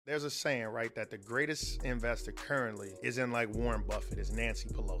There's a saying, right, that the greatest investor currently isn't like Warren Buffett, it's Nancy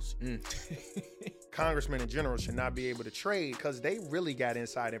Pelosi. Congressmen in general should not be able to trade because they really got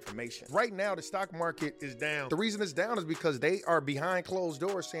inside information. Right now, the stock market is down. The reason it's down is because they are behind closed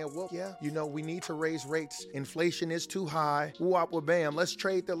doors saying, well, yeah, we need to raise rates. Inflation is too high. Whoop, bam, let's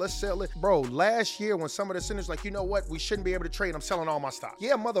trade that, let's sell it. Bro, last year when some of the senators like, you know what, we shouldn't be able to trade, I'm selling all my stock.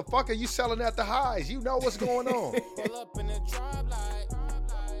 Yeah, motherfucker, you selling at the highs. You know what's going on. Pull up in the drive like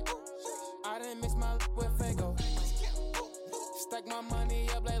I didn't mix my with Fago. Stack my money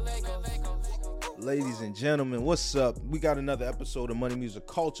up like Legos. Ladies and gentlemen, what's up? We got another episode of Money Music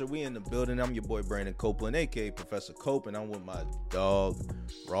Culture. We in the building. I'm your boy Brandon Copeland, aka Professor Cope, and I'm with my dog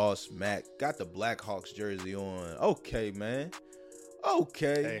Ross Mack. Got the Blackhawks jersey on. Okay, man.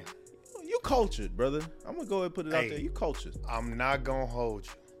 Okay. Hey. You cultured, brother. I'm gonna go ahead and put it out there. You cultured. I'm not gonna hold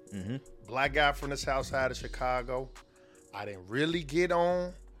you. Black guy from the south side of Chicago. I didn't really get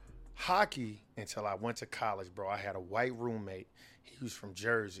on hockey until I went to college, bro. I had a white roommate. He was from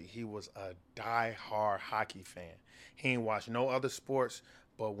Jersey. He was a die-hard hockey fan. He ain't watched no other sports,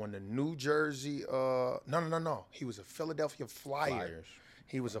 but when the New Jersey, no. He was a Philadelphia Flyers.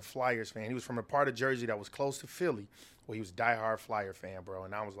 He was a Flyers fan. He was from a part of Jersey that was close to Philly, where he was a die-hard Flyer fan, bro.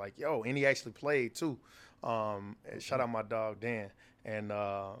 And I was like, yo, and he actually played too. Shout out my dog Dan, and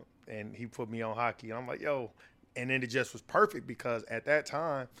he put me on hockey. And I'm like, yo, and then it just was perfect because at that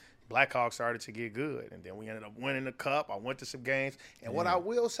time, Blackhawks started to get good, and then we ended up winning the cup. I went to some games, and what I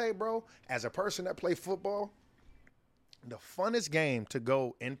will say, bro, as a person that play football, the funnest game to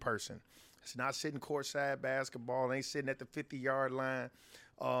go in person. It's not sitting courtside basketball. It ain't sitting at the 50-yard line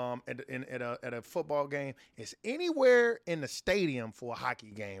at a football game. It's anywhere in the stadium for a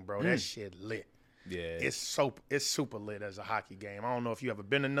hockey game, bro. That shit lit. Yeah. It's super lit as a hockey game. I don't know if you ever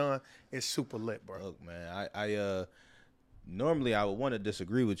been to none. It's super lit, bro. Look, man, I normally I would want to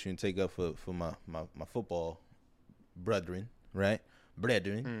disagree with you and take up for my football brethren, right? But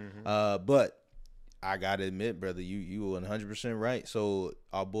I gotta admit, brother, you were 100% right. So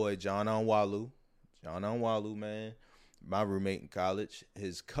our boy John Onwalu, man, my roommate in college,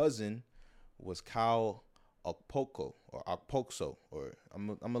 his cousin was Kyle Okpoko or Okpokso, or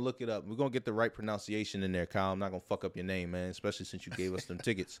I'm gonna look it up. We're gonna get the right pronunciation in there, Kyle. I'm not gonna fuck up your name, man, especially since you gave us them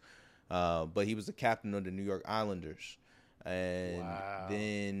tickets. But he was the captain of the New York Islanders. And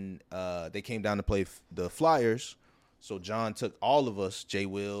then they came down to play the Flyers. So John took all of us, Jay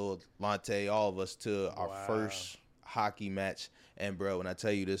Will, Lonte, all of us to our first hockey match. And bro, when I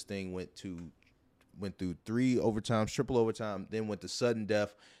tell you this thing went through 3 overtimes, triple overtime, then went to sudden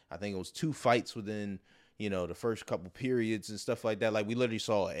death. I think it was 2 fights within, the first couple periods and stuff like that. Like we literally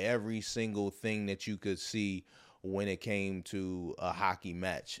saw every single thing that you could see when it came to a hockey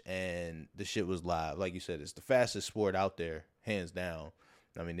match, and the shit was live. Like you said, it's the fastest sport out there, hands down.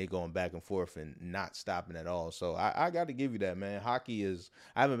 I mean, they going back and forth and not stopping at all. So I got to give you that, man. Hockey is.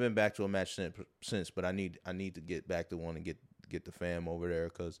 I haven't been back to a match since, but I need to get back to one and get the fam over there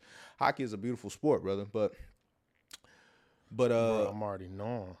because hockey is a beautiful sport, brother. But bro, I'm already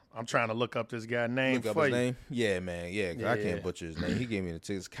knowing. I'm trying to look up this guy's name for you. Name? Yeah, man. Yeah, I can't butcher his name. He gave me the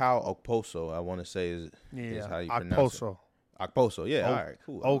tickets. Kyle Okposo, I want to say is how you pronounce it. Okposo. Yeah, all right,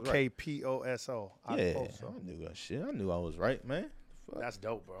 cool. Okposo. Yeah, I knew that shit. I knew I was right, man. Fuck. That's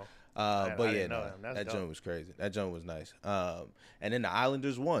dope, bro. But yeah, no, that joint was crazy. That joint was nice. And then the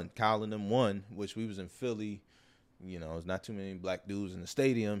Islanders won. Kyle and them won, which we was in Philly. There's not too many black dudes in the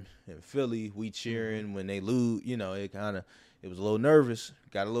stadium in Philly. We cheering when they lose. It was a little nervous.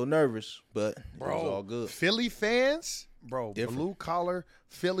 Got a little nervous, but it was all good. Philly fans, bro, different. Blue collar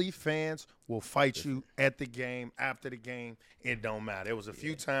Philly fans will fight you at the game, after the game. It don't matter. It was a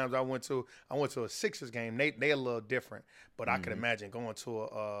few times I went to a Sixers game. They a little different, but I could imagine going to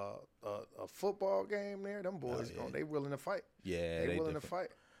a football game there. Them boys, they willing to fight. Yeah, they willing to fight.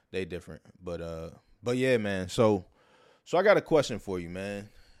 They different, but yeah, man. So I got a question for you, man.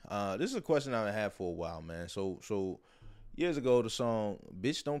 This is a question I've had for a while, man. So years ago, the song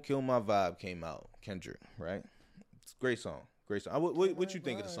 "Bitch Don't Kill My Vibe" came out. Kendrick, right? It's a great song. Great song. What you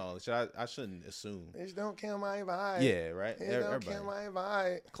think of the song? I shouldn't assume. Bitch don't kill my vibe. Yeah, right. Bitch don't kill my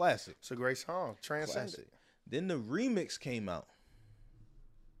vibe. Classic. It's a great song. Transcendent. Then the remix came out,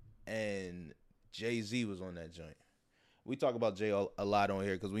 and Jay-Z was on that joint. We talk about Jay a lot on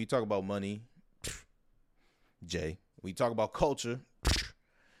here because when you talk about money, Jay. When you talk about culture,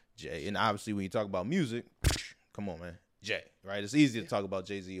 Jay. And obviously when you talk about music, come on, man, Jay. Right? It's easy to talk about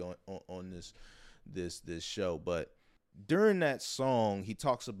Jay-Z on this show, but during that song, he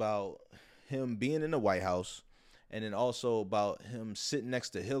talks about him being in the White House, and then also about him sitting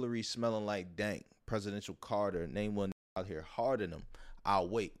next to Hillary smelling like dank. Presidential Carter, name one out here harder than him. I'll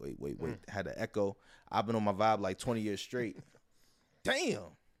wait. Had an echo. I've been on my vibe like 20 years straight. Damn.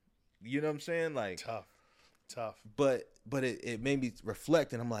 You know what I'm saying? Like Tough. But it made me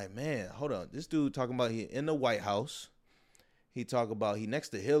reflect, and I'm like, man, hold on. This dude talking about he in the White House. He talk about he next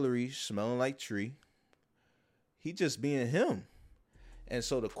to Hillary, smelling like tree. He just being him. And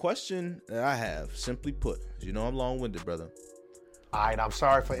so the question that I have, simply put, you know I'm long-winded, brother. All right, I'm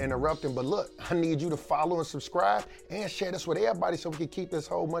sorry for interrupting, but look, I need you to follow and subscribe and share this with everybody so we can keep this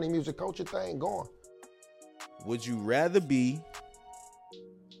whole money, music, culture thing going. Would you rather be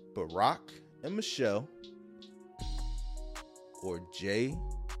Barack and Michelle or J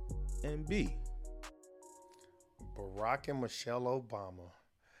and B? Barack and Michelle Obama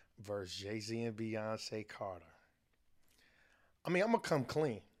versus Jay-Z and Beyonce Carter. I mean, I'm going to come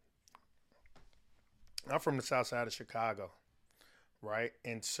clean. I'm from the south side of Chicago, right?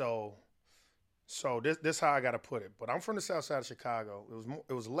 And so this how I got to put it. But I'm from the south side of Chicago.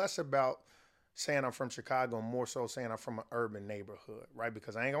 It was less about saying I'm from Chicago and more so saying I'm from an urban neighborhood, right?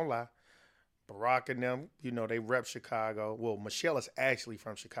 Because I ain't going to lie. Barack and them, you know, they rep Chicago. Well, Michelle is actually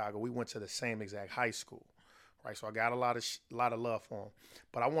from Chicago. We went to the same exact high school, right? So I got a lot of love for them.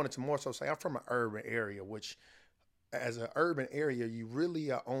 But I wanted to more so say I'm from an urban area, which as an urban area, you really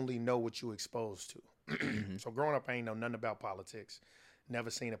only know what you're exposed to. So growing up, I ain't know nothing about politics. Never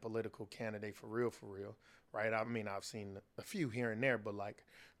seen a political candidate for real, right? I mean, I've seen a few here and there, but like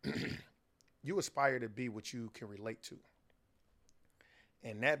you aspire to be what you can relate to.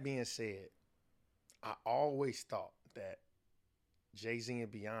 And that being said, I always thought that Jay-Z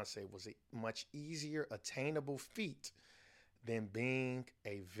and Beyonce was a much easier attainable feat than being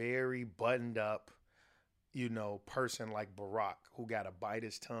a very buttoned up, you know, person like Barack who got to bite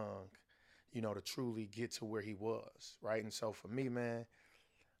his tongue, you know, to truly get to where he was, right? And so for me, man,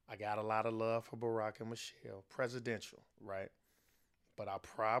 I got a lot of love for Barack and Michelle, presidential, right? But I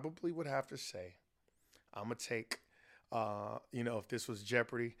probably would have to say I'm going to take, you know, if this was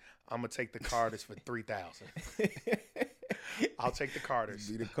Jeopardy, I'm going to take the Carters for $3,000. I'll take the Carters.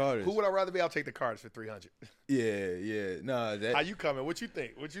 Be the Carters. Who would I rather be? I'll take the Carters for $300. Yeah. Nah, How you coming? What you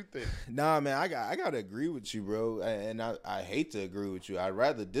think? Nah, man, I got to agree with you, bro. And I hate to agree with you. I'd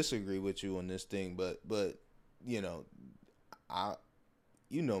rather disagree with you on this thing, but you know,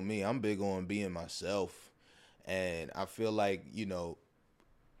 you know me, I'm big on being myself. And I feel like, you know,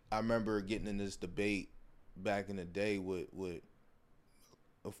 I remember getting in this debate back in the day with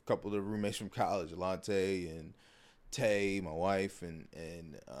a couple of the roommates from college, Alante and Tay, my wife, and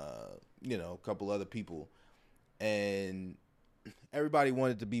you know, a couple other people, and everybody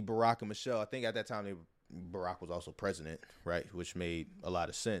wanted to be Barack and Michelle. I think at that time Barack was also president, right, which made a lot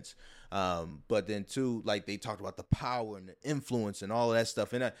of sense. But then too, like they talked about the power and the influence and all of that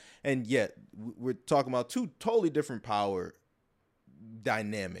stuff, and yet we're talking about two totally different power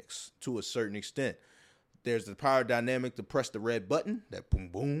dynamics to a certain extent. There's the power dynamic to press the red button, that boom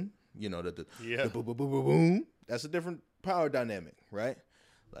boom, you know, the boom boom boom boom. That's a different power dynamic, right?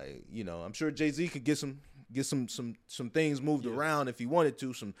 Like, you know, I'm sure Jay-Z could get some things moved around if he wanted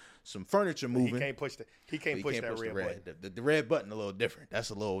to, some furniture moving. He can't push that red button. The red button a little different. That's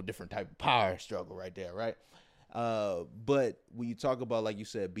a little different type of power struggle right there, right? But when you talk about, like you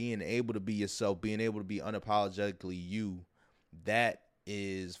said, being able to be yourself, being able to be unapologetically you, that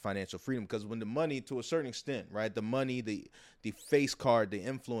is financial freedom. Because when the money, to a certain extent, right, the money, the face card, the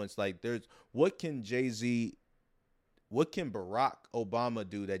influence, like what can Barack Obama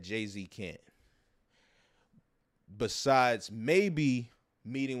do that Jay-Z can't? Besides maybe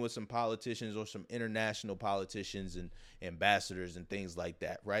meeting with some politicians or some international politicians and ambassadors and things like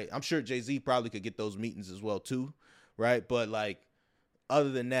that, right? I'm sure Jay-Z probably could get those meetings as well too, right? But like,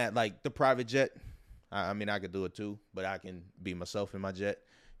 other than that, like the private jet, I mean, I could do it too, but I can be myself in my jet.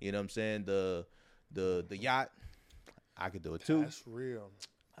 You know what I'm saying? The yacht, I could do it too. That's real.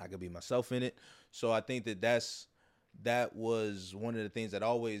 I could be myself in it. So I think that was one of the things that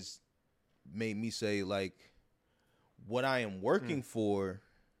always made me say, like, what I am working for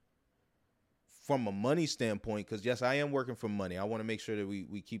from a money standpoint, because yes, I am working for money. I want to make sure that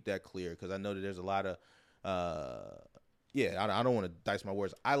we keep that clear, because I know that there's a lot of I don't want to dice my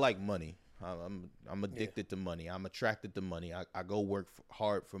words. I like money. I'm addicted to money. I'm attracted to money. I go work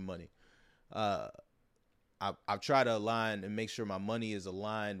hard for money. I try to align and make sure my money is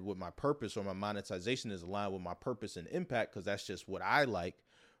aligned with my purpose, or my monetization is aligned with my purpose and impact, because that's just what I like,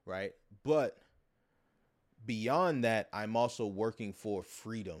 right? But beyond that, I'm also working for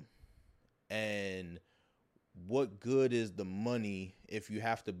freedom. And what good is the money if you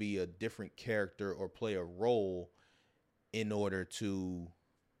have to be a different character or play a role in order to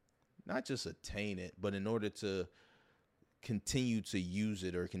not just attain it, but in order to continue to use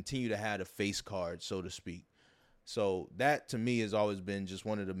it or continue to have a face card, so to speak. So that to me has always been just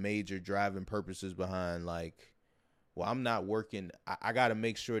one of the major driving purposes behind, like, well, I'm not working. I got to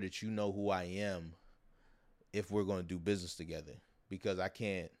make sure that you know who I am if we're going to do business together, because I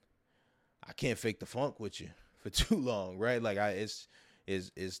can't fake the funk with you for too long, right? Like it's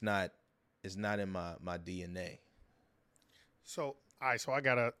not in my DNA. So, all right, so I'm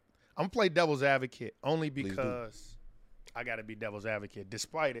gonna play devil's advocate only because I got to be devil's advocate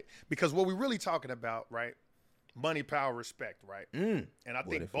despite it, because what we're really talking about, right? Money, power, respect, right? And I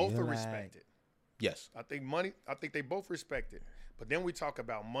think both are respected. Yes. I think they both respect it. But then we talk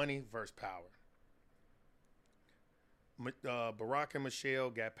about money versus power. Barack and Michelle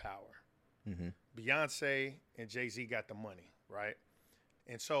got power. Mm-hmm. Beyonce and Jay-Z got the money, right?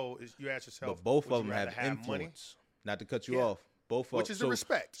 And so you ask yourself, but both of them have influence. Money? Not to cut you off. Both which is the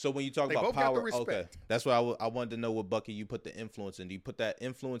respect. So when you talk about power, okay, that's why I wanted to know what bucket you put the influence in. Do you put that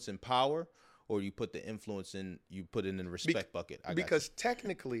influence in power, or do you put the influence in, you put it in the respect bucket? Because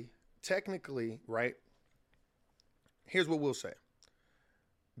technically, right, here's what we'll say.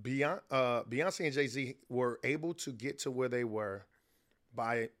 Beyonce and Jay-Z were able to get to where they were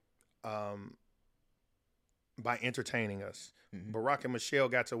by entertaining us. Mm-hmm. Barack and Michelle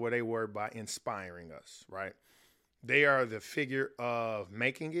got to where they were by inspiring us, right? They are the figure of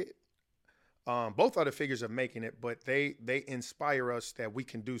making it. Both are the figures of making it, but they inspire us that we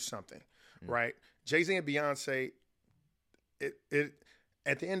can do something, right? Jay-Z and Beyonce, it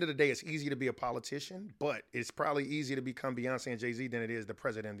at the end of the day, it's easy to be a politician, but it's probably easier to become Beyonce and Jay-Z than it is the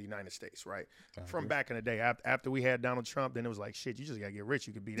president of the United States, right? From back in the day, after we had Donald Trump, then it was like, shit, you just got to get rich.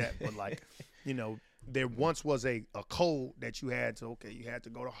 You could be that. But like, you know, there once was a code that you had to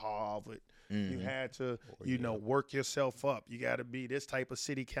go to Harvard. Mm-hmm. You had to, work yourself up. You got to be this type of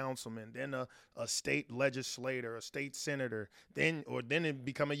city councilman, then a state legislator, a state senator, then it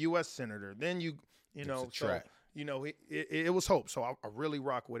become a U.S. senator. Then you know, it was hope. So I really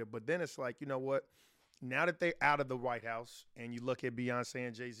rock with it. But then it's like, you know what? Now that they're out of the White House and you look at Beyonce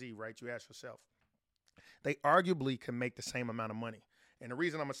and Jay-Z, right, you ask yourself, they arguably can make the same amount of money. And the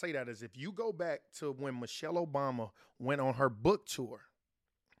reason I'm going to say that is if you go back to when Michelle Obama went on her book tour,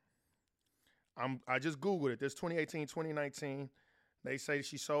 I just Googled it. This 2018, 2019. They say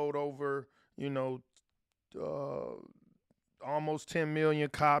she sold over, almost 10 million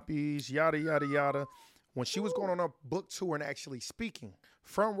copies, yada, yada, yada. When she was going on her book tour and actually speaking,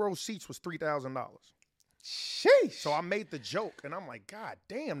 front row seats was $3,000. Sheesh. So I made the joke, and I'm like, God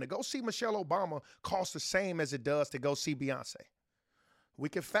damn, to go see Michelle Obama costs the same as it does to go see Beyonce. We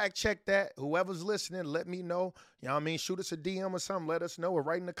can fact check that. Whoever's listening, let me know. You know what I mean? Shoot us a DM or something. Let us know or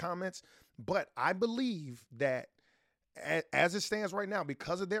write in the comments. But I believe that as it stands right now,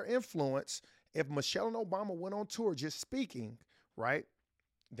 because of their influence, if Michelle and Obama went on tour just speaking, right,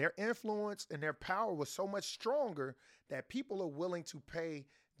 their influence and their power was so much stronger that people are willing to pay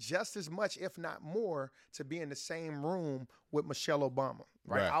just as much, if not more, to be in the same room with Michelle Obama,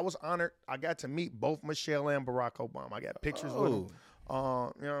 right? I was honored. I got to meet both Michelle and Barack Obama. I got pictures with them. You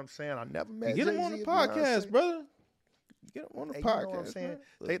know what I'm saying? I never met Get them on the podcast, brother. Get them on the podcast. You know what I'm saying?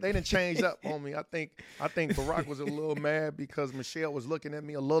 They done changed up on me. I think Barack was a little mad because Michelle was looking at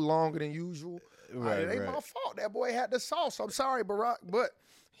me a little longer than usual. It ain't my fault. That boy had the sauce. I'm sorry, Barack, but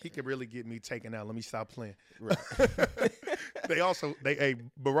he could really get me taken out. Let me stop playing. Right.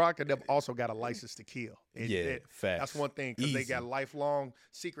 Barack and them also got a license to kill. Facts. That's one thing, because they got lifelong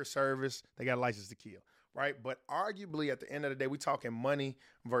Secret Service. They got a license to kill, right? But arguably, at the end of the day, we talking money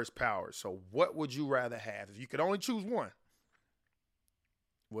versus power. So what would you rather have? If you could only choose one,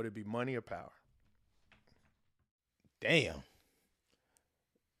 would it be money or power? Damn.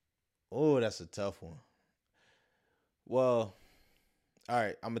 Oh, that's a tough one. Well, all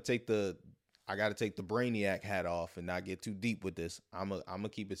right, I got to take the Brainiac hat off and not get too deep with this. I'm gonna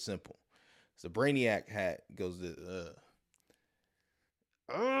keep it simple. So Brainiac hat goes to,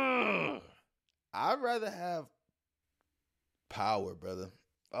 I'd rather have power, brother.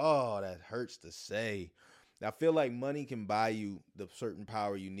 Oh, that hurts to say. I feel like money can buy you the certain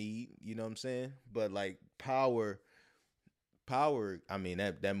power you need, you know what I'm saying? But like power, I mean,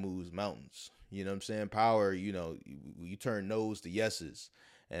 that moves mountains. You know what I'm saying? Power, you turn no's to yeses,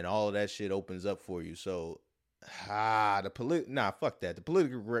 and all of that shit opens up for you. So, fuck that. The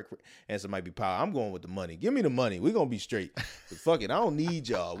political correct answer might be power. I'm going with the money. Give me the money. We're going to be straight. But fuck it. I don't need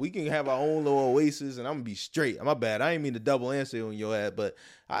y'all. We can have our own little oasis, and I'm going to be straight. My bad. I ain't mean to double answer on your ass, but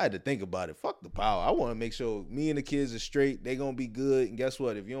I had to think about it. Fuck the power. I want to make sure me and the kids are straight. They going to be good. And guess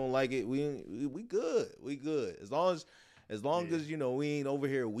what? If you don't like it, we good. We good. As As long as, we ain't over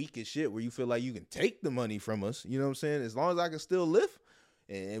here weak as shit where you feel like you can take the money from us. You know what I'm saying? As long as I can still live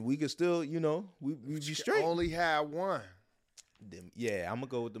and we can still, we be straight. Only have one. Then, yeah, I'm going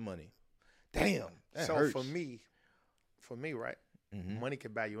to go with the money. Damn. That So hurts. for me, right? Money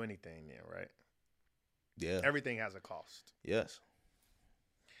can buy you anything then, right? Yeah. Everything has a cost. Yes.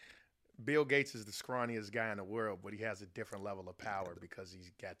 Bill Gates is the scrawniest guy in the world, but he has a different level of power because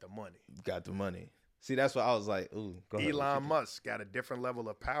he's got the money. Got the money. See, that's what I was like, ooh, go ahead. Elon Musk got a different level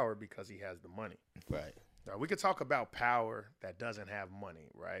of power because he has the money. Right. Now, we could talk about power that doesn't have money,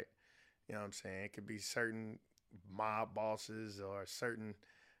 right? You know what I'm saying? It could be certain mob bosses or certain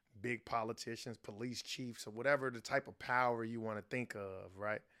big politicians, police chiefs, or whatever the type of power you want to think of,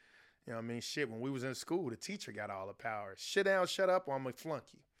 right? You know what I mean? Shit, when we was in school, the teacher got all the power. Sit down, shut up, or I'm going to flunk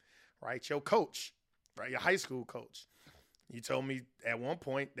you, right? Your coach, right? Your high school coach. You told me at one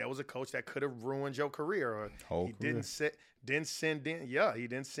point there was a coach that could have ruined your career, or he didn't send in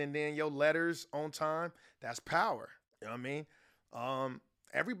your letters on time. That's power. You know what I mean?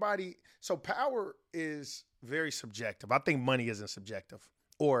 Everybody. So power is very subjective. I think money isn't subjective,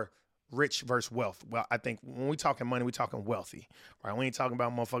 or rich versus wealth. Well, I think when we talking money, we talking wealthy, right? We ain't talking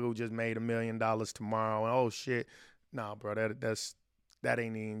about motherfucker who just made $1 million tomorrow. And, oh shit, nah, bro, that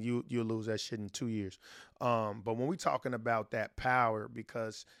ain't even you'll lose that shit in 2 years. But when we talking about that power,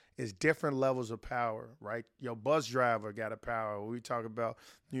 because it's different levels of power, right? Your bus driver got a power. We talk about,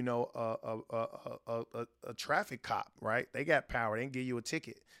 a traffic cop, right? They got power. They can give you a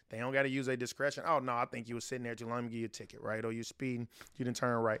ticket. They don't got to use their discretion. Oh no, I think you were sitting there too long. Let me give you a ticket, right? Or you're speeding, you didn't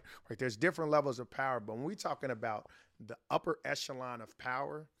turn right. Right? There's different levels of power. But when we talking about the upper echelon of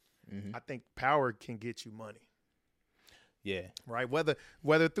power, I think power can get you money. Yeah. Right. Whether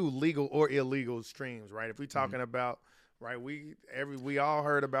through legal or illegal streams. Right. If we're talking about, right, we all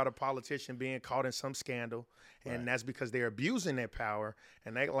heard about a politician being caught in some scandal, and that's because they're abusing their power,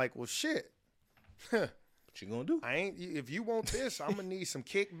 and they like, well, shit. What you gonna do? If you want this, I'm gonna need some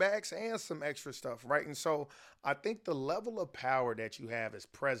kickbacks and some extra stuff, right? And so I think the level of power that you have as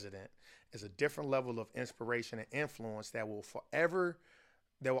president is a different level of inspiration and influence that will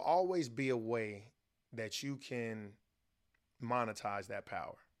there will always be a way that you can monetize that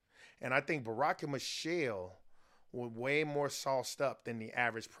power. And I think Barack and Michelle were way more sauced up than the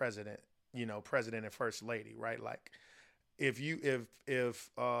average president, president and first lady, right? Like if Hillary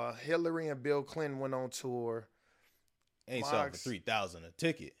and Bill Clinton went on tour, ain't selling for $3,000 a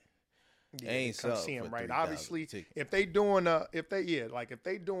ticket. Yeah, ain't come selling see for him, right? $3,000 Obviously, a ticket. if they doing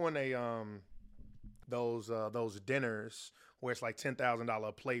those dinners where it's like $10,000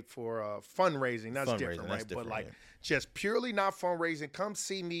 a plate for fundraising, that's different, right? But like just purely not fundraising, come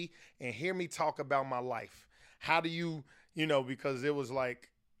see me and hear me talk about my life. How do you, because it was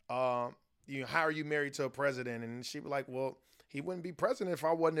like, how are you married to a president? And she was like, well, he wouldn't be president if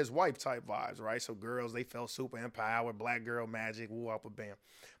I wasn't his wife type vibes, right? So girls, they felt super empowered, black girl magic, woo up a bam.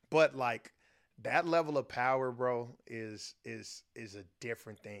 But like that level of power, bro, is a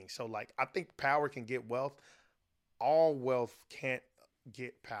different thing. So like I think power can get wealth. All wealth can't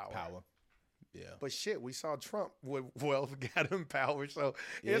get power. Yeah. But shit, we saw Trump with wealth got him power. So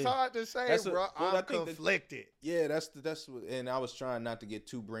it's hard to say, bro. I'm conflicted. That's what, and I was trying not to get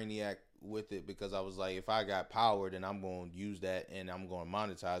too brainiac with it because I was like, if I got power, then I'm going to use that and I'm going to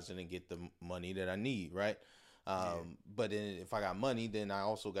monetize it and get the money that I need, right? But then if I got money, then I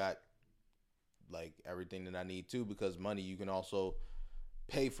also got like everything that I need too, because money you can also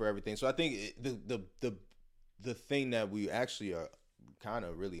pay for everything. So I think the thing that we actually are kind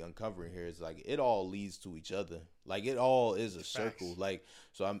of really uncovering here is like it all leads to each other. Like it all is a circle. Like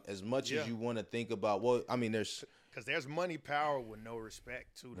so, as much as you want to think about, well, I mean, there's because there's money, power with no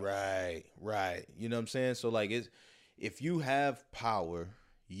respect too. Right. You know what I'm saying? So like, if you have power,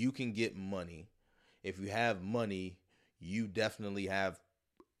 you can get money. If you have money, you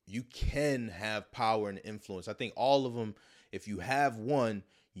can have power and influence. I think all of them. If you have one,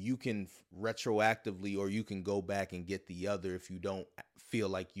 you can retroactively, or you can go back and get the other if you don't feel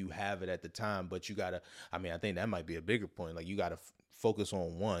like you have it at the time. But you gotta, I think that might be a bigger point. Like you gotta focus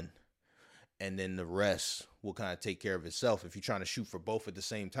on one, and then the rest will kind of take care of itself. If you're trying to shoot for both at the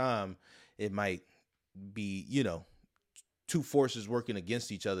same time, it might be, two forces working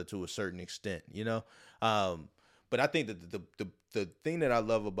against each other to a certain extent, But I think that the thing that I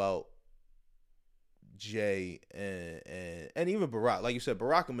love about Jay and even Barack, like you said,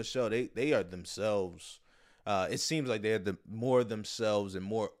 Barack and Michelle, they are themselves. It seems like they're more themselves and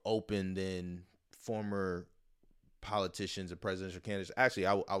more open than former politicians and presidential candidates. Actually,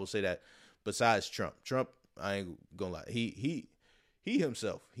 I will say that besides Trump, I ain't gonna lie, he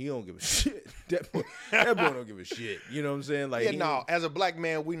himself, he don't give a shit. That boy don't give a shit. You know what I'm saying? Like, Yeah, no. As a black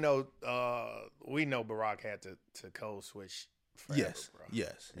man, we know Barack had to code switch forever, yes, bro.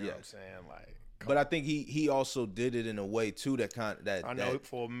 yes, You know yes. what I'm saying? Like, But I think he also did it in a way too that I know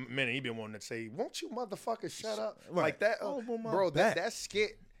for a minute he been wanting to say, "Won't you motherfuckers shut up?" Right. Like that, Oh, well, my bro. back. That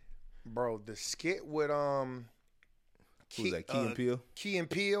skit, bro. The skit with who's that? Key and Peele. Key and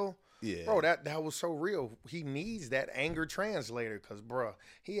Peele. Yeah, Bro, that was so real. He needs that anger translator because, bro,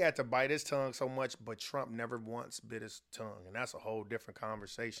 he had to bite his tongue so much, but Trump never once bit his tongue, and that's a whole different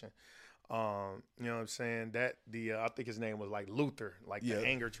conversation. You know what I'm saying? That I think his name was like Luther, like the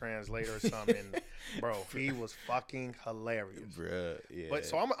anger translator or something. And, bro, he was fucking hilarious. Bruh, yeah. But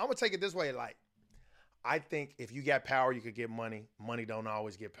so I'm gonna take it this way, like, I think if you got power, you could get money. Money don't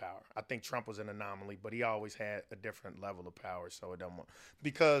always get power. I think Trump was an anomaly, but he always had a different level of power. So it don't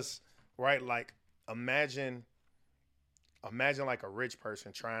because. Right, like imagine like a rich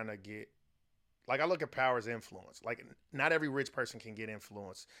person trying to get, like I look at power as influence. Like not every rich person can get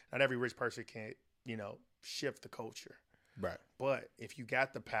influence. Not every rich person can, shift the culture. Right. But if you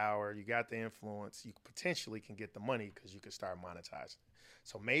got the power, you got the influence, you potentially can get the money because you can start monetizing.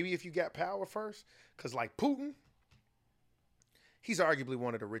 So maybe if you got power first, because like Putin, he's arguably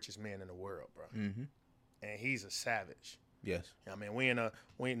one of the richest men in the world, bro. Mm-hmm. And he's a savage. Yes. I mean,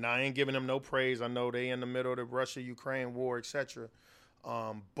 I ain't giving them no praise. I know they in the middle of the Russia-Ukraine war, etc.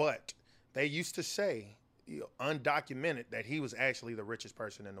 But they used to say, undocumented, that he was actually the richest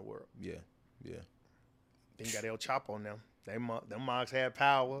person in the world. Yeah, yeah. Then you got El Chapo on them. Them mogs had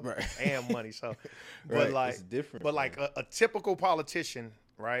power and money. So, but right. like, it's different. But like a typical politician,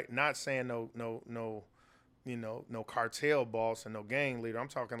 right? Not saying no cartel boss and no gang leader. I'm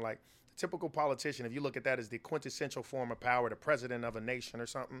talking like. Typical politician, if you look at that as the quintessential form of power, the president of a nation or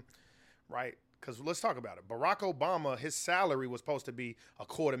something, right? Because let's talk about it. Barack Obama, his salary was supposed to be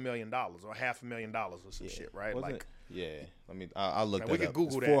 $250,000 or $500,000 or some shit, right? I'll look that we could up.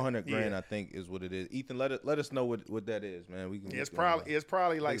 Google it's that. 400 grand, I think, is what it is. Ethan, let us know what that is, man. We can. It's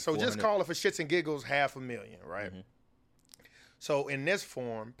probably like, so just call it for shits and giggles $500,000, right? Mm-hmm. So in this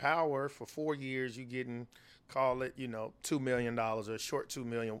form, power for 4 years, you getting. Call it, $2 million or short $2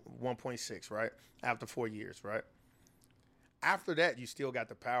 million, 1.6, right? After 4 years, right? After that, you still got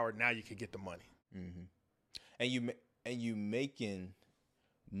the power. Now you can get the money. Mm-hmm. And you making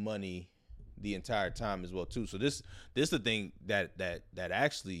money the entire time as well too. So this the thing that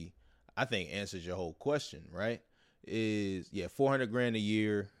actually I think answers your whole question, right? Is 400 grand a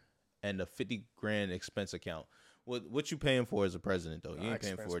year and a 50 grand expense account. What you paying for as a president though? You ain't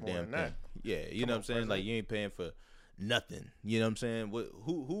paying for a damn thing. Yeah, you know what I'm saying? Like you ain't paying for nothing. You know what I'm saying?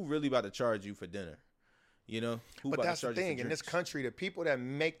 Who really about to charge you for dinner? But that's the thing. In this country, the people that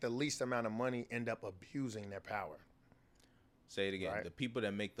make the least amount of money end up abusing their power. Say it again. Right? The people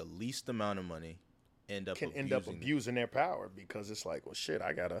that make the least amount of money end up abusing their power because it's like, well, shit,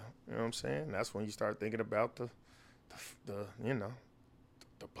 I gotta. You know what I'm saying? That's when you start thinking about the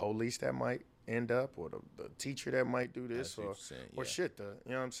police that might end up, or the teacher that might do this, or shit.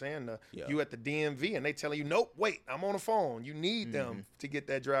 You know what I'm saying? You at the DMV and they telling you, nope, wait, I'm on the phone. You need them to get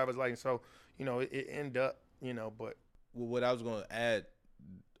that driver's license. So it end up, But what I was going to add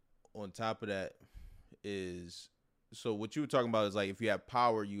on top of that is, so what you were talking about is like if you have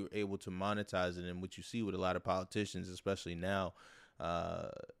power, you're able to monetize it, and what you see with a lot of politicians, especially now,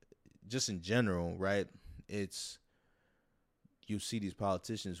 just in general, right? It's you see these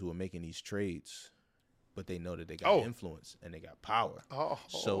politicians who are making these trades, but they know that they got influence and they got power.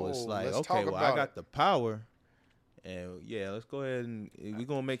 So it's like, okay, well, I got the power, and let's go ahead and we're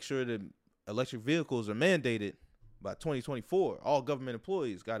gonna make sure that electric vehicles are mandated by 2024. All government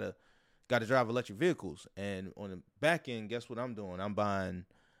employees gotta drive electric vehicles, and on the back end, guess what I'm doing? I'm buying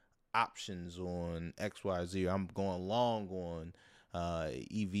options on XYZ. I'm going long on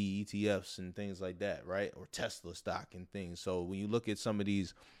EV ETFs and things like that, right? Or Tesla stock and things. So when you look at some of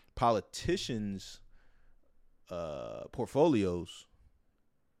these politicians' portfolios,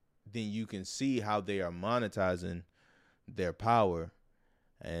 then you can see how they are monetizing their power,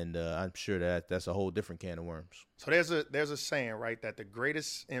 and I'm sure that's a whole different can of worms. So there's a saying, right, that the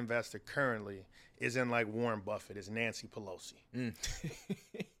greatest investor currently isn't like Warren Buffett, it's Nancy Pelosi.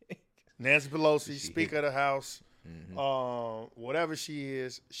 Nancy Pelosi, Speaker of the House. Mm-hmm. Whatever she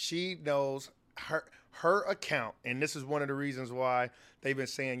is, she knows her account, and this is one of the reasons why they've been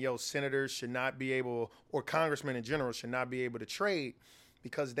saying, senators should not be able, or congressmen in general should not be able to trade,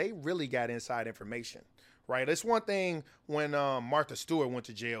 because they really got inside information, right? It's one thing when Martha Stewart went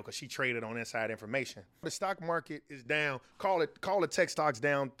to jail because she traded on inside information. The stock market is down. Call it tech stocks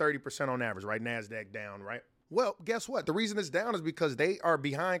down 30% on average, right? NASDAQ down, right? Well, guess what? The reason it's down is because they are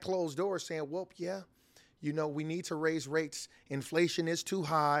behind closed doors saying, well, yeah, we need to raise rates. Inflation is too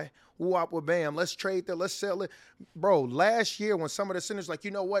high. Whoop, bam. Let's trade that. Let's sell it. Bro, last year when some of the senators like,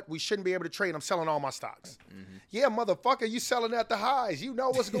 you know what? We shouldn't be able to trade. I'm selling all my stocks. Mm-hmm. Yeah, motherfucker, you selling at the highs. You know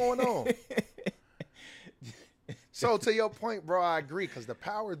what's going on. So to your point, bro, I agree. Because the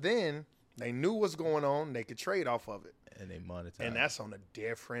power then, they knew what's going on. They could trade off of it. And they monetize. And that's on a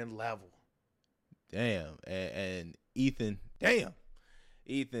different level. Damn. And Ethan,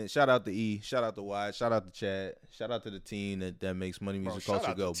 Ethan, shout out to E, shout out to Y, shout out to Chad, shout out to the team that makes Money Music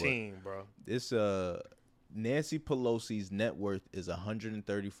Culture go. Shout out to the team, bro. This Nancy Pelosi's net worth is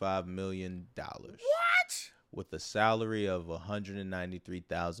 $135 million. What? With a salary of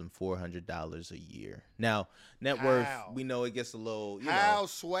 $193,400 a year. Now, net worth, we know it gets a little,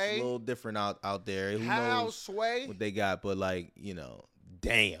 Sway? A little different out there. Who How, knows Sway? what they got? But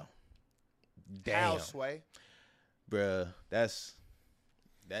damn. How, Sway? Bruh, that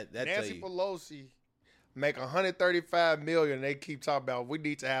Nancy Pelosi make $135 million. And they keep talking about we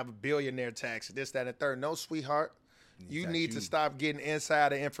need to have a billionaire tax, this, that, and the third. No, sweetheart, you need to stop getting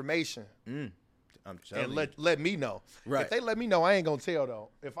insider information. I'm telling and let me know. Right. If they let me know, I ain't gonna tell though.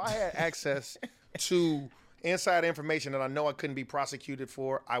 If I had access to inside information that I know I couldn't be prosecuted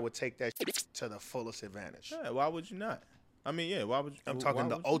for, I would take that to the fullest advantage. Yeah, why would you not? I mean, yeah, why would you? I'm talking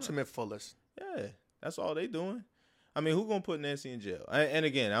the ultimate fullest. Yeah, that's all they doing. I mean, who gonna put Nancy in jail? And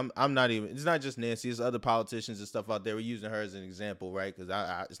again, I'm not even. It's not just Nancy. It's other politicians and stuff out there. We're using her as an example, right? Because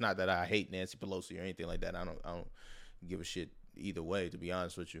it's not that I hate Nancy Pelosi or anything like that. I don't give a shit either way, to be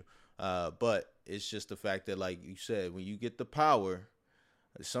honest with you. But it's just the fact that, like you said, when you get the power,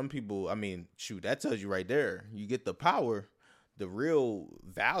 some people. I mean, shoot, that tells you right there. You get the power. The real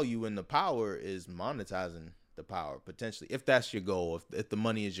value in the power is monetizing the power, potentially, if that's your goal, if the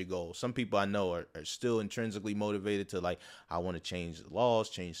money is your goal. Some people I know are still intrinsically motivated to, like, I want to change the laws,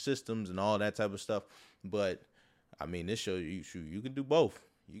 change systems, and all that type of stuff. But I mean, this shows you can do both.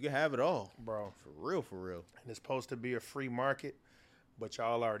 You can have it all, bro. For real. And it's supposed to be a free market, but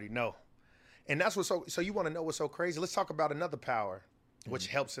y'all already know. And that's what's so you want to know what's so crazy? Let's talk about another power, which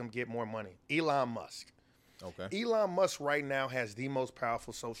helps him get more money. Elon Musk. Okay. Elon Musk right now has the most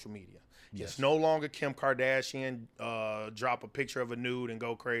powerful social media. Yes. It's no longer Kim Kardashian drop a picture of a nude and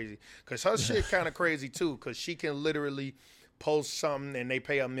go crazy. Because her shit kind of crazy, too. Because she can literally post something and they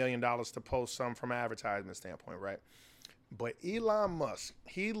pay $1 million to post something from an advertisement standpoint, right? But Elon Musk,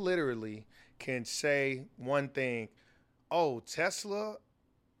 he literally can say one thing. Oh, Tesla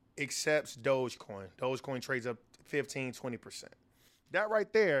accepts Dogecoin. Dogecoin trades up 15, 20%. That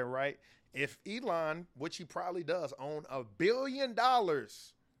right there, right? If Elon, which he probably does, own $1 billion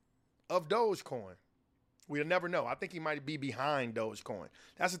of Dogecoin, we'll never know. I think he might be behind Dogecoin.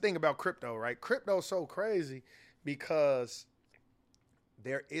 That's the thing about crypto, right? Crypto's so crazy because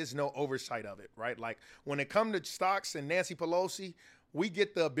there is no oversight of it, right? Like when it comes to stocks and Nancy Pelosi, we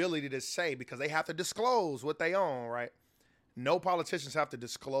get the ability to say, because they have to disclose what they own, right? No politicians have to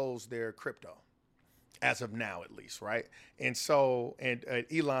disclose their crypto. As of now, at least, right? And so,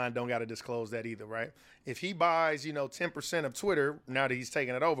 Elon don't got to disclose that either, right? If he buys, 10% of Twitter, now that he's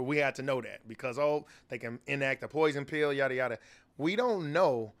taking it over, we had to know that because, they can enact a poison pill, yada, yada. We don't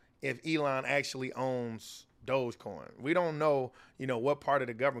know if Elon actually owns Dogecoin. We don't know, what part of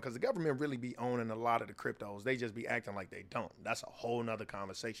the government, because the government really be owning a lot of the cryptos. They just be acting like they don't. That's a whole nother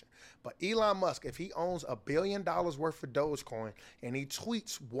conversation. But Elon Musk, if he owns $1 billion worth of Dogecoin and he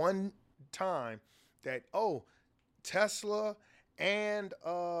tweets one time that, Tesla and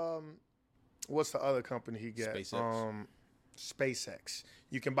what's the other company he got? SpaceX. SpaceX.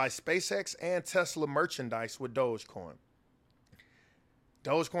 You can buy SpaceX and Tesla merchandise with Dogecoin.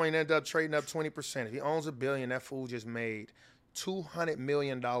 Dogecoin ended up trading up 20%. If he owns $1 billion, that fool just made $200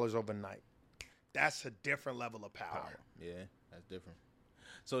 million overnight. That's a different level of power. Yeah, that's different.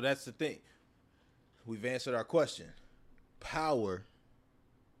 So that's the thing. We've answered our question. Power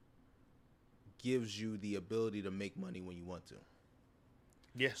gives you the ability to make money when you want to.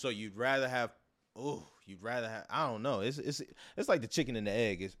 Yeah. So you'd rather have I don't know. It's like the chicken and the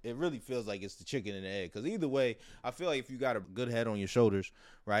egg. It really feels like it's the chicken and the egg. Because either way, I feel like if you got a good head on your shoulders,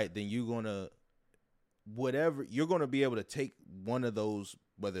 right, then you're going to be able to take one of those,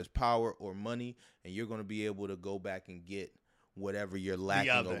 whether it's power or money, and you're going to be able to go back and get whatever you're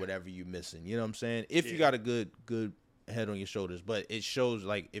lacking or whatever you're missing. You know what I'm saying? If you got a good head on your shoulders. But it shows,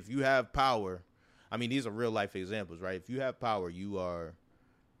 like, if you have power, I mean, these are real life examples, right? If you have power, you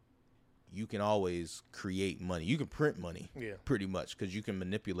can always create money. You can print money, pretty much, because you can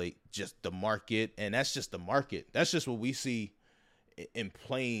manipulate just the market, and that's just the market. That's just what we see in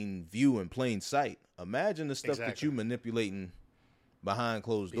plain view and plain sight. Imagine the stuff that Exactly. you manipulating behind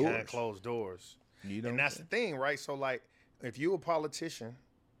closed doors. Behind closed doors. You know, And that's the thing, right? So, like, if you're a politician,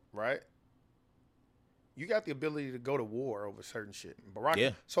 right, you got the ability to go to war over certain shit. Barack.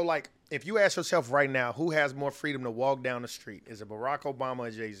 Yeah. So, like, if you ask yourself right now, who has more freedom to walk down the street? Is it Barack Obama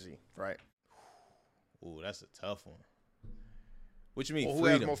or Jay-Z, right? Ooh, that's a tough one. What you mean Well, who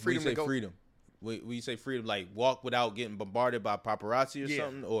has freedom? more freedom when you to say go- freedom, when you say freedom, like walk without getting bombarded by paparazzi or Yeah.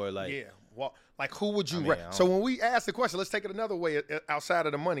 something, or like Yeah. Well, like, who would you? I mean, I don't- So when we ask the question, let's take it another way. Outside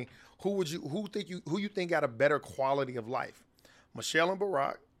of the money, who you think got a better quality of life? Michelle and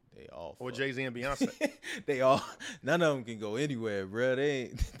Barack they all or fuck. Jay-Z and Beyonce? They all, none of them can go anywhere, bro. They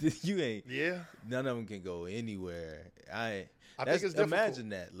ain't, you ain't. Yeah. None of them can go anywhere. I That's, think it's difficult. imagine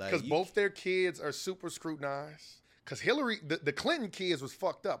that, like, Because both their kids are super scrutinized. Because Hillary, the Clinton kids was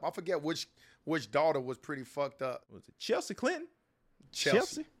fucked up. I forget which daughter was pretty fucked up. was it Chelsea Clinton?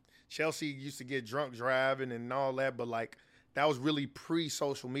 Chelsea used to get drunk driving and all that, but like that was really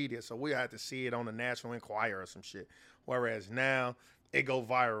pre-social media, so we had to see it on the National Enquirer or some shit. Whereas now it go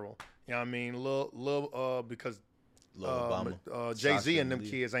viral. You know what I mean? Because Lil Obama. Jay-Z Sasha and them Lee.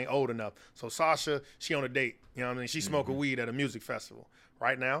 kids ain't old enough. So Sasha, she on a date. You know what I mean? She smoking weed at a music festival.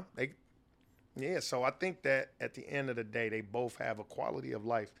 Right now, so I think that at the end of the day, they both have a quality of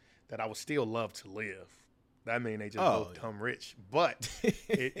life that I would still love to live. That mean they just both dumb rich. But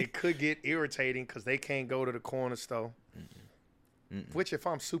it could get irritating because they can't go to the corner store. Which, if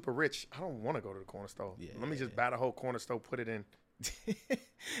I'm super rich, I don't want to go to the corner store. Yeah, Let me just buy the whole corner store, put it in.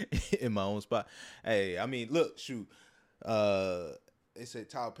 In my own spot. Hey, I mean, look, shoot. They said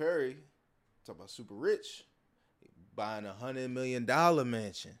Tyler Perry, talk about super rich, buying $100 million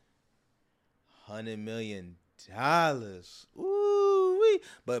mansion. $100 million. Ooh-wee.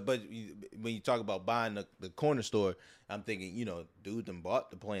 But when you talk about buying the corner store, I'm thinking, dude done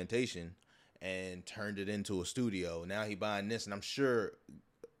bought the plantation and turned it into a studio. Now he buying this, and I'm sure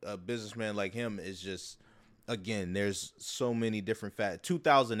a businessman like him is just, again, there's so many different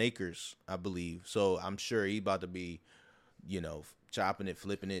 2,000 acres, I believe. So I'm sure he about to be, chopping it,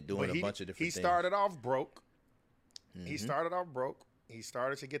 flipping it, doing But a bunch of different he things. started off broke. He started off broke. He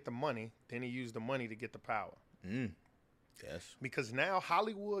started to get the money. Then he used the money to get the power. Yes. Because now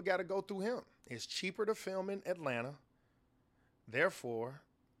Hollywood got to go through him. It's cheaper to film in Atlanta. Therefore,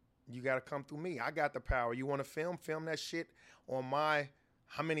 you got to come through me. I got the power. You want to film that shit on my,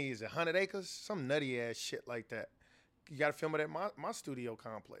 how many is it, 100 acres? Some nutty ass shit like that. You got to film it at my studio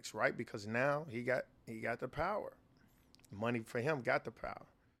complex, right? Because now he got the power. Money for him got the power.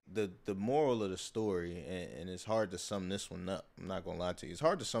 The moral of the story, and it's hard to sum this one up. I'm not going to lie to you. It's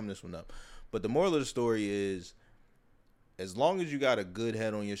hard to sum this one up. But the moral of the story is, as long as you got a good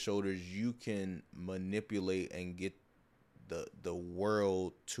head on your shoulders, you can manipulate and get the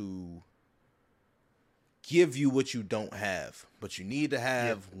world to give you what you don't have. But you need to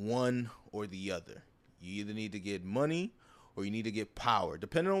have one or the other. You either need to get money or you need to get power.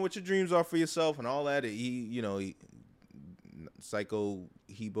 Depending on what your dreams are for yourself and all that, psycho,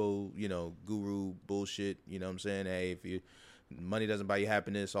 hebo, guru bullshit. You know what I'm saying? Hey, if money doesn't buy you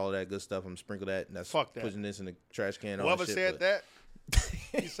happiness, all that good stuff, I'm sprinkle that. And that's Fuck that. pushing this in the trash can. All Whoever that shit, said that,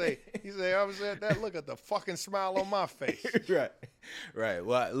 he say, whoever said that, look at the fucking smile on my face. right.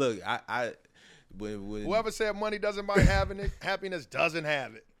 Well, look, when Whoever said money doesn't buy happiness doesn't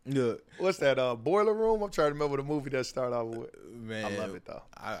have it. look, What's that, Boiler Room? I'm trying to remember the movie that started off with. man, I love it, though.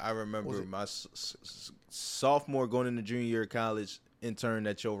 I remember my sophomore going into junior year of college, intern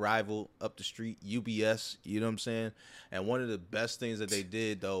at your rival up the street, UBS, you know what I'm saying? And one of the best things that they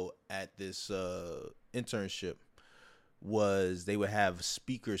did, though, at this internship was they would have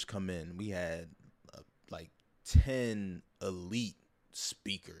speakers come in. We had like 10 elite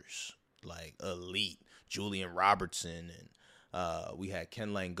speakers, like elite. Julian Robertson, and we had Ken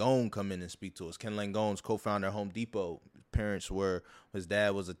Langone come in and speak to us. Ken Langone's co-founder of Home Depot. His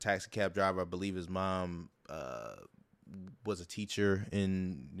dad was a taxi cab driver. I believe his mom was a teacher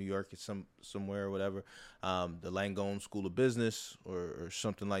in New York somewhere or whatever. The Langone School of Business or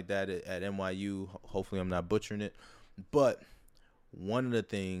something like that at NYU. Hopefully I'm not butchering it. But one of the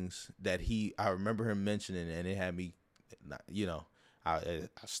things that I remember him mentioning, and it had me, I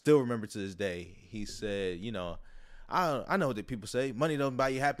still remember to this day, he said, I know what the people say. Money doesn't buy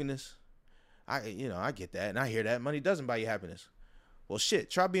you happiness. I get that, and I hear that. Money doesn't buy you happiness. Well, shit,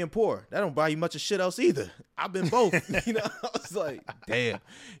 try being poor. That don't buy you much of shit else either. I've been both. I was like, damn,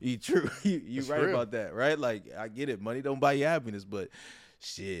 you true. You right real. about that, right? Like, I get it. Money don't buy you happiness, but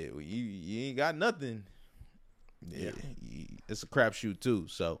shit, you ain't got nothing. Yeah, it's a crapshoot too.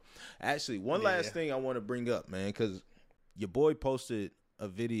 So, actually, one last thing I want to bring up, man, because your boy posted a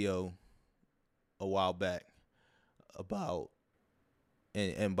video a while back about,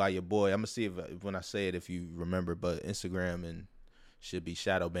 and by your boy, I'm gonna see if when I say it, if you remember, but Instagram and should be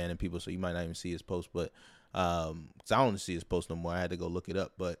shadow banning people, so you might not even see his post, but 'cause I don't see his post no more. I had to go look it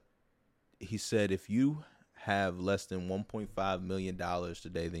up, but he said if you have less than $1.5 million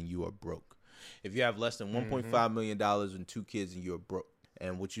today, then you are broke. If you have less than $1.5 million and 2 kids, and you're broke.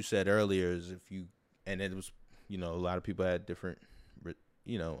 And what you said earlier is if you, and it was, you know, a lot of people had different,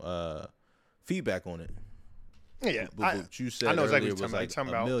 you know, feedback on it. Yeah, But what you said I know exactly earlier what was you're like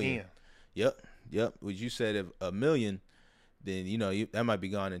talking $1 about. million. Yep. What you said, if $1 million, then you know that might be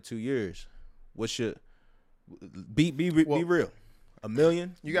gone in 2 years. What's your be real? $1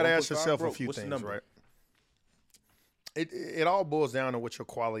 million. You got to ask yourself broke. a few What's the things, number? right? It all boils down to what your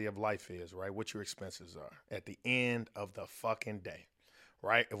quality of life is, right? What your expenses are at the end of the fucking day,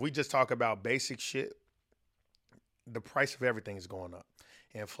 right? If we just talk about basic shit, the price of everything is going up.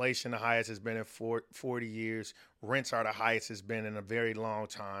 Inflation, the highest it's been in 40 years. Rents are the highest it's been in a very long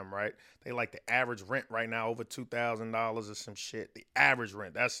time, right? They like the average rent right now over $2,000 or some shit. The average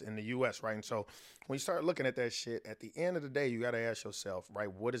rent, that's in the U.S., right? And so when you start looking at that shit, at the end of the day, you got to ask yourself, right,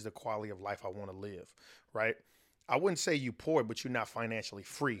 what is the quality of life I want to live, right? I wouldn't say you poor, but you're not financially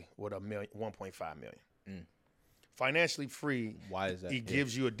free with $1.5 million. Financially free, Why is that? it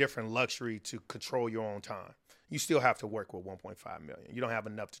gives you a different luxury to control your own time. You still have to work with $1.5 million. You don't have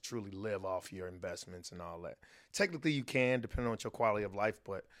enough to truly live off your investments and all that. Technically, you can, depending on your quality of life,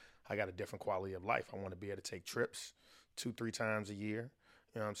 but I got a different quality of life. I want to be able to take trips 2-3 times a year.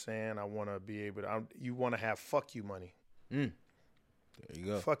 You know what I'm saying? I want to be able to, you want to have fuck you money. There you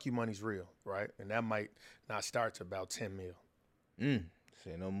go. Fuck you money's real, right? And that might not start to about 10 mil.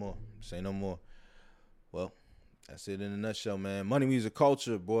 Say no more. Say no more. Well, that's it in a nutshell, man. Money, music,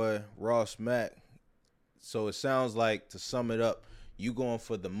 culture, boy. Ross Mack. So it sounds like, to sum it up, you going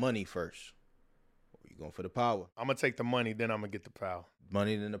for the money first, or you going for the power? I'm going to take the money, then I'm going to get the power.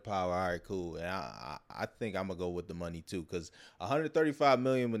 Money then the power. All right, cool. And I think I'm gonna go with the money too, because $135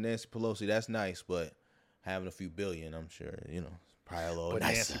 million with Nancy Pelosi, that's nice, but having a few billion, I'm sure, you know, probably a little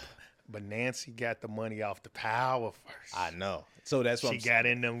nicer. But Nancy got the money off the power first. I know. So that's what She got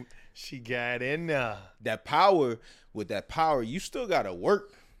in there. That power, with that power, you still gotta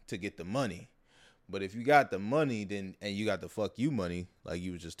work to get the money. But if you got the money, then, and you got the fuck you money, like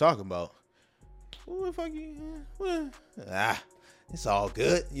you was just talking about, well, fuck you, it's all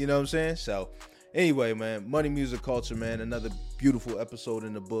good. You know what I'm saying? So anyway, man, money, music, culture, man. Another beautiful episode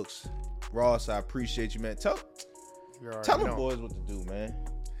in the books. Ross, I appreciate you, man. Tell them boys what to do, man.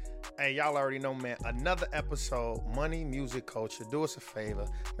 Hey, y'all already know, man. Another episode, Money, Music, Culture. Do us a favor.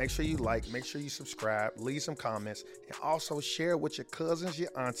 Make sure you like. Make sure you subscribe. Leave some comments. And also share it with your cousins, your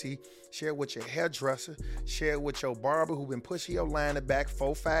auntie. Share it with your hairdresser. Share it with your barber who been pushing your line back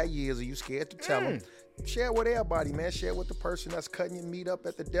 4-5 years. Are you scared to tell them? Share it with everybody, man. Share it with the person that's cutting your meat up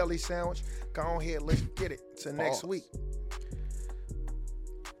at the deli sandwich. Go ahead. Let's get it. Till next week.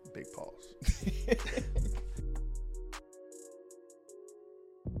 Big pause.